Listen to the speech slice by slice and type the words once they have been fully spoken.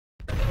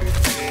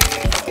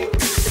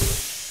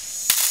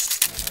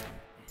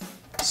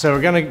So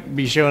we're gonna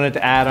be showing it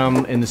to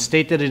Adam in the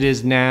state that it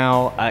is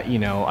now. You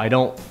know,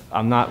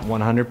 I'm not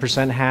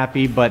 100%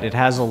 happy, but it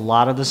has a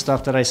lot of the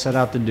stuff that I set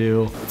out to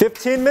do.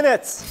 15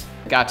 minutes.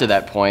 Got to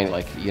that point,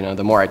 like, you know,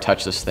 the more I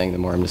touch this thing, the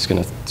more I'm just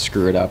gonna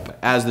screw it up.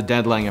 As the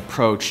deadline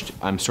approached,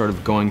 I'm sort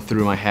of going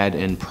through my head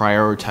and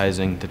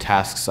prioritizing the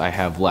tasks I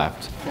have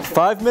left.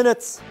 5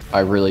 minutes. I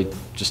really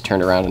just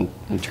turned around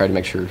and tried to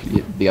make sure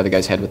the other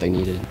guys had what they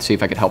needed, see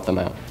if I could help them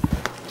out.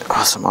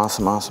 Awesome,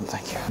 awesome, awesome,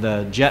 thank you.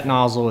 The jet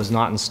nozzle is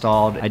not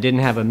installed. I didn't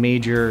have a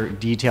major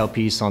detail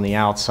piece on the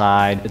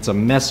outside. It's a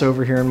mess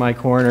over here in my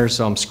corner,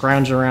 so I'm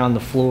scrounging around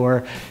the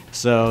floor.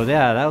 So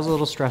yeah, that was a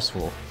little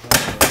stressful.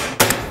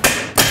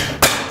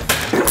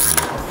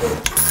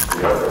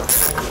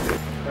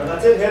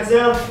 That's it, hands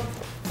down.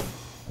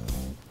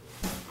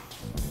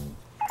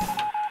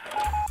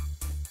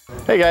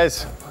 Hey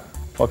guys,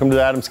 welcome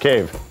to Adam's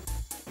Cave.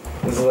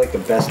 This is like the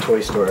best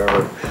toy store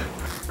ever.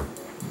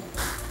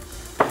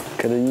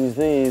 Could have used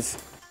these.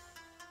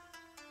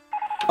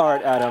 All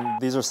right, Adam,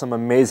 these are some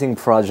amazing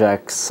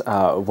projects.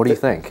 What do you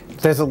think?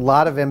 There's a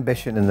lot of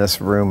ambition in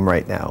this room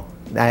right now.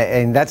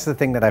 And that's the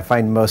thing that I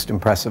find most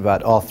impressive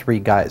about all three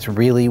guys.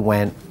 Really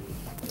went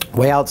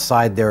way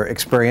outside their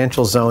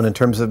experiential zone in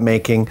terms of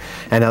making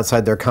and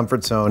outside their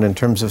comfort zone in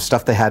terms of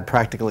stuff they had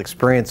practical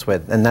experience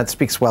with. And that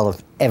speaks well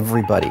of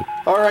everybody.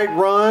 All right,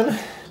 Ron,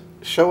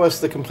 show us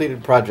the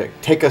completed project.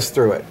 Take us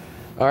through it.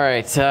 All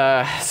right,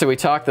 so we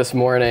talked this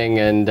morning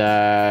and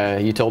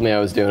you told me I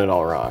was doing it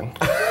all wrong.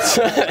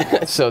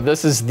 So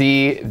this is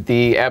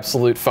the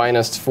absolute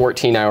finest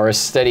 14-hour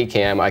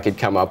Steadicam I could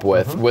come up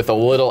with a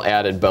little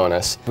added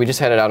bonus. We just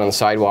had it out on the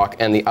sidewalk,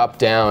 and the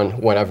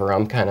up-down, whenever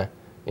I'm kind of,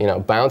 you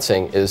know,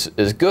 bouncing is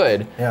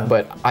good,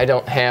 but I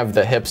don't have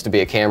the hips to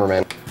be a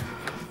cameraman.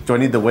 Do I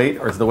need the weight,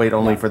 or is the weight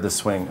only for the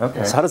swing?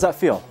 Okay. So how does that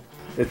feel?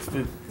 It's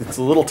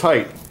a little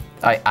tight.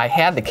 I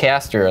had the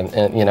caster,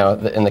 and you know,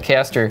 and the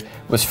caster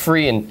was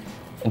free in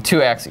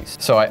 2 axes.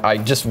 So I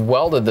just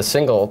welded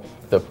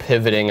the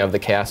pivoting of the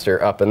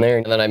caster up in there,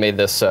 and then I made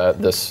this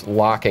this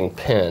locking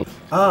pin.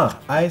 Ah,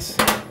 I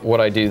see. What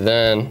I do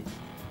then,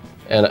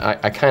 and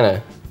I kind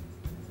of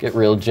get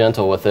real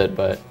gentle with it,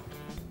 but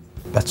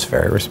That's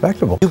very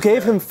respectable. You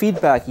gave him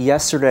feedback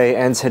yesterday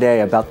and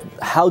today about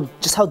how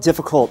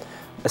difficult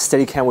a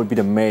Steadicam would be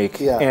to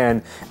make. Yeah.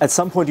 And at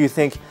some point, do you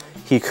think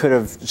he could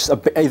have just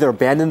either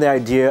abandoned the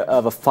idea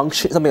of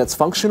something that's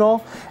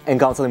functional and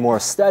gone something more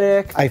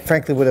aesthetic? I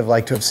frankly would have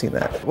liked to have seen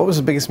that. What was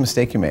the biggest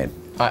mistake you made?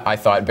 I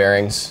thought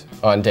bearings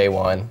on day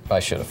one. I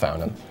should have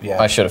found them.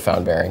 Yeah. I should have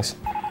found bearings.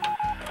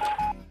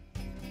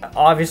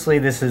 Obviously,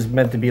 this is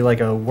meant to be like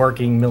a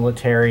working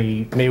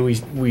military.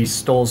 Maybe we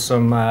stole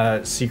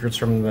some secrets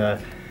from the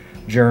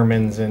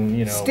Germans, and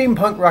you know.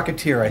 Steampunk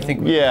Rocketeer, I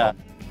think. Yeah.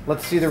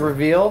 Let's see the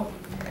reveal.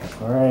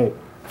 All right.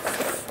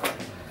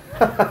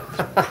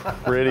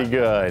 Pretty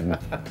good.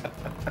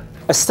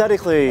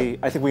 Aesthetically,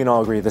 I think we can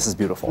all agree this is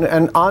beautiful.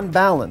 And on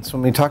balance,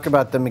 when we talk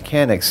about the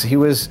mechanics, he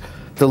was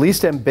the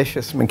least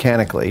ambitious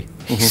mechanically.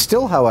 He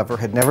still, however,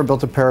 had never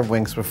built a pair of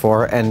wings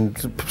before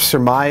and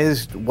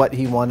surmised what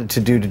he wanted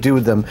to do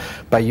with them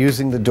by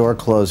using the door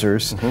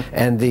closers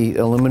and the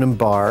aluminum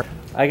bar.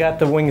 I got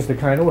the wings to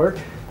kind of work.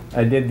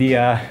 I did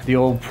the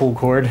old pull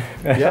cord,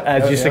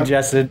 as you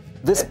suggested.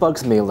 This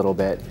bugs me a little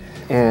bit.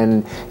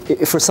 And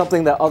for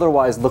something that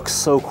otherwise looks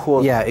so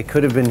cool. Yeah, it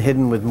could have been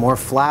hidden with more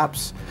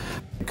flaps.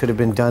 It could have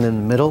been done in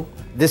the middle.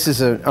 This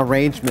is an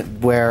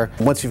arrangement where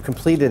once you've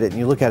completed it and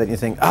you look at it and you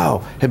think,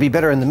 oh, it'd be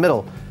better in the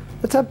middle.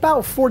 It's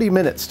about 40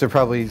 minutes to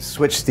probably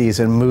switch these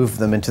and move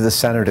them into the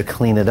center to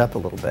clean it up a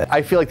little bit.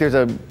 I feel like there's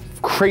a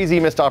crazy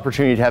missed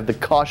opportunity to have the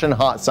caution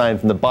hot sign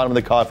from the bottom of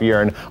the coffee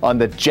urn on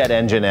the jet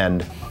engine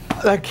end.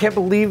 I can't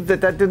believe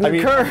that didn't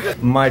occur.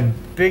 My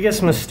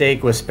biggest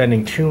mistake was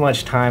spending too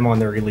much time on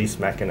the release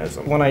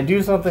mechanism. When I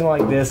do something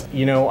like this,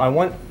 you know, I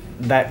want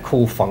that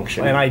cool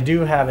function. And I do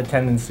have a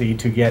tendency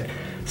to get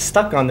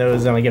stuck on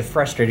those, and I get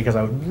frustrated because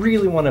I would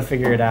really want to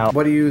figure it out.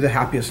 What are you the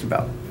happiest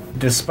about?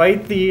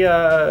 Despite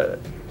the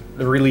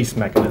release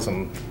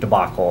mechanism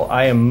debacle,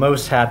 I am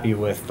most happy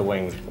with the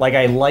wings. Like,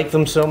 I like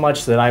them so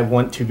much that I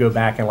want to go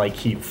back and like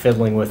keep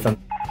fiddling with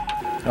them.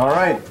 All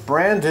right,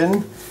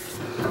 Brandon.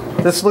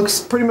 This looks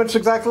pretty much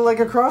exactly like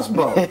a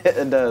crossbow.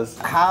 It does.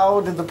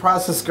 How did the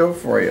process go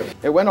for you?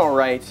 It went all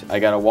right. I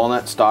got a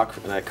walnut stock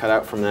and I cut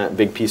out from that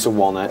big piece of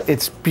walnut.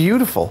 It's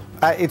beautiful.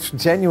 It's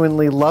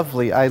genuinely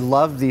lovely. I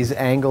love these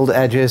angled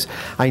edges.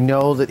 I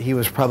know that he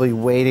was probably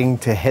waiting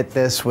to hit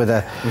this with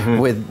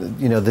with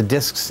you know, the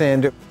disc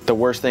sander. The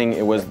worst thing,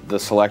 it was the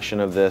selection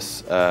of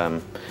this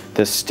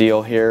this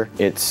steel here.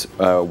 It's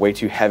way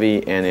too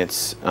heavy and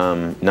it's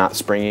not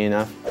springy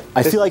enough.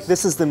 I feel like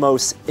this is the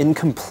most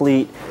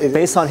incomplete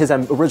based on his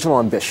original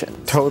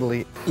ambition.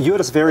 Totally. You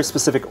had a very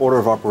specific order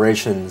of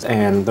operations,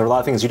 and there are a lot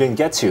of things you didn't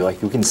get to.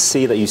 Like, you can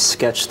see that you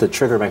sketched the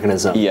trigger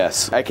mechanism.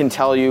 Yes, I can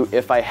tell you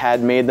if I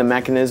had made the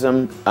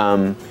mechanism,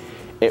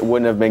 it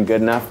wouldn't have been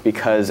good enough,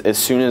 because as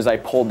soon as I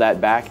pulled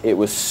that back, it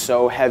was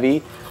so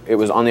heavy It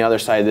was on the other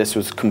side, this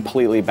was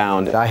completely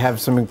bound. I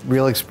have some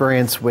real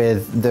experience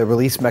with the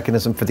release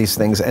mechanism for these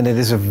things, and it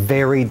is a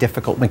very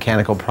difficult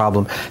mechanical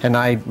problem. And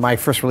my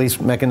first release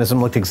mechanism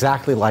looked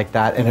exactly like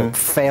that, and it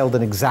failed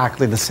in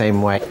exactly the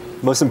same way.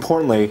 Most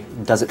importantly,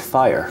 does it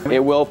fire?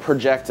 It will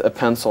project a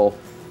pencil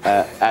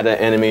at an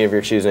enemy of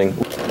your choosing.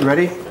 You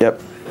ready? Yep.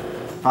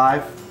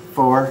 5,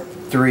 4,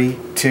 3,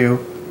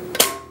 2.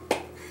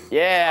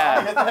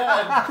 Yeah!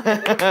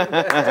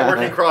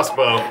 Working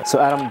crossbow. So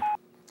Adam,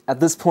 at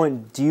this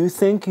point, do you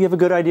think you have a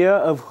good idea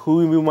of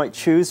who we might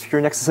choose for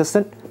your next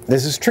assistant?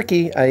 This is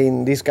tricky. I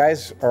mean, these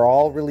guys are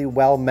all really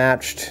well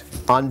matched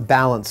on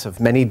balance of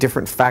many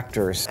different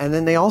factors. And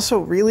then they also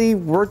really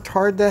worked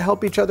hard to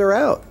help each other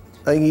out.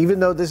 Like, even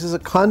though this is a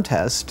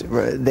contest,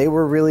 they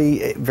were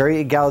really very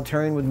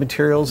egalitarian with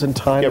materials and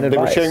time and advice. They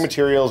were sharing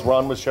materials.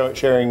 Ron was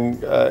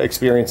sharing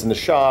experience in the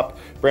shop.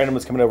 Brandon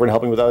was coming over and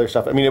helping with other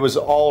stuff. I mean, it was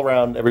all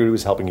around, everybody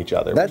was helping each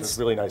other, which was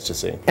really nice to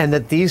see. And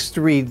that these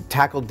three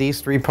tackled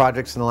these three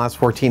projects in the last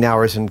 14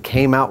 hours and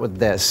came out with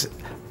this,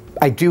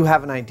 I do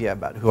have an idea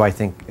about who I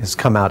think has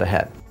come out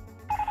ahead.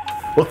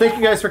 Well, thank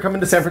you guys for coming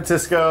to San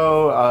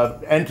Francisco,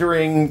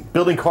 entering,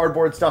 building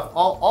cardboard stuff,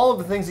 all of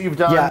the things that you've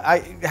done. Yeah, I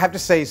have to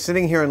say,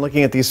 sitting here and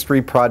looking at these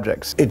three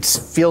projects, it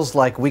feels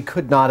like we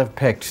could not have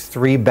picked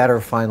 3 better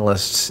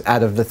finalists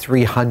out of the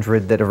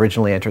 300 that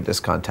originally entered this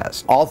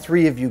contest. All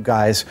 3 of you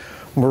guys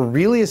were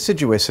really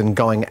assiduous in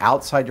going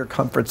outside your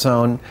comfort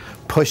zone,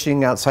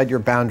 pushing outside your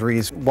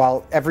boundaries,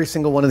 while every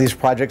single one of these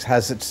projects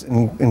has its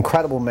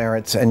incredible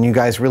merits, and you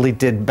guys really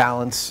did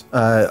balance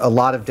a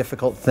lot of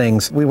difficult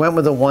things. We went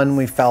with the one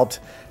we felt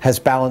has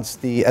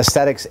balanced the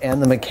aesthetics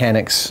and the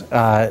mechanics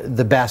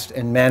the best,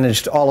 and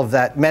managed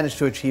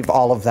to achieve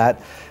all of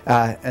that,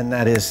 and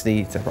that is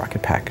the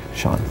Rocket Pack.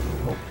 Sean.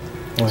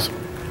 Well,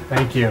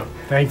 thank you.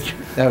 Thank you.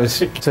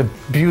 It's a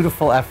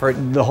beautiful effort.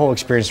 The whole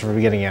experience from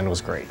beginning to end was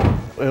great.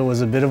 It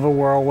was a bit of a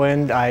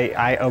whirlwind.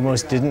 I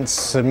almost didn't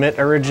submit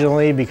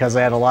originally because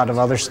I had a lot of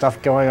other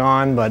stuff going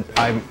on, but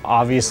I'm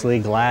obviously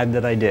glad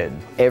that I did.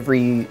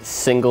 Every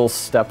single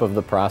step of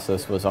the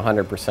process was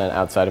 100%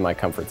 outside of my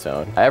comfort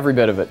zone. Every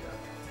bit of it,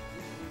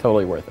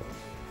 totally worth it.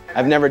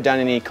 I've never done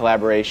any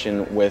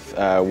collaboration with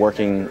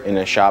working in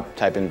a shop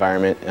type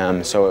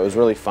environment, so it was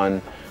really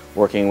fun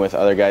working with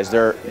other guys.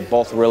 They're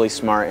both really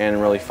smart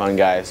and really fun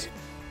guys.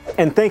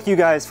 And thank you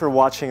guys for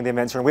watching the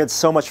Inventern. We had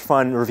so much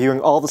fun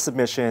reviewing all the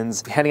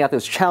submissions, handing out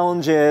those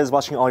challenges,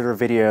 watching all your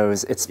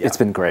videos. It's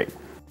been great.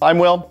 I'm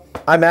Will.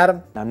 I'm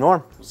Adam. I'm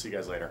Norm. We'll see you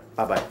guys later.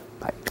 Bye-bye.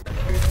 Bye.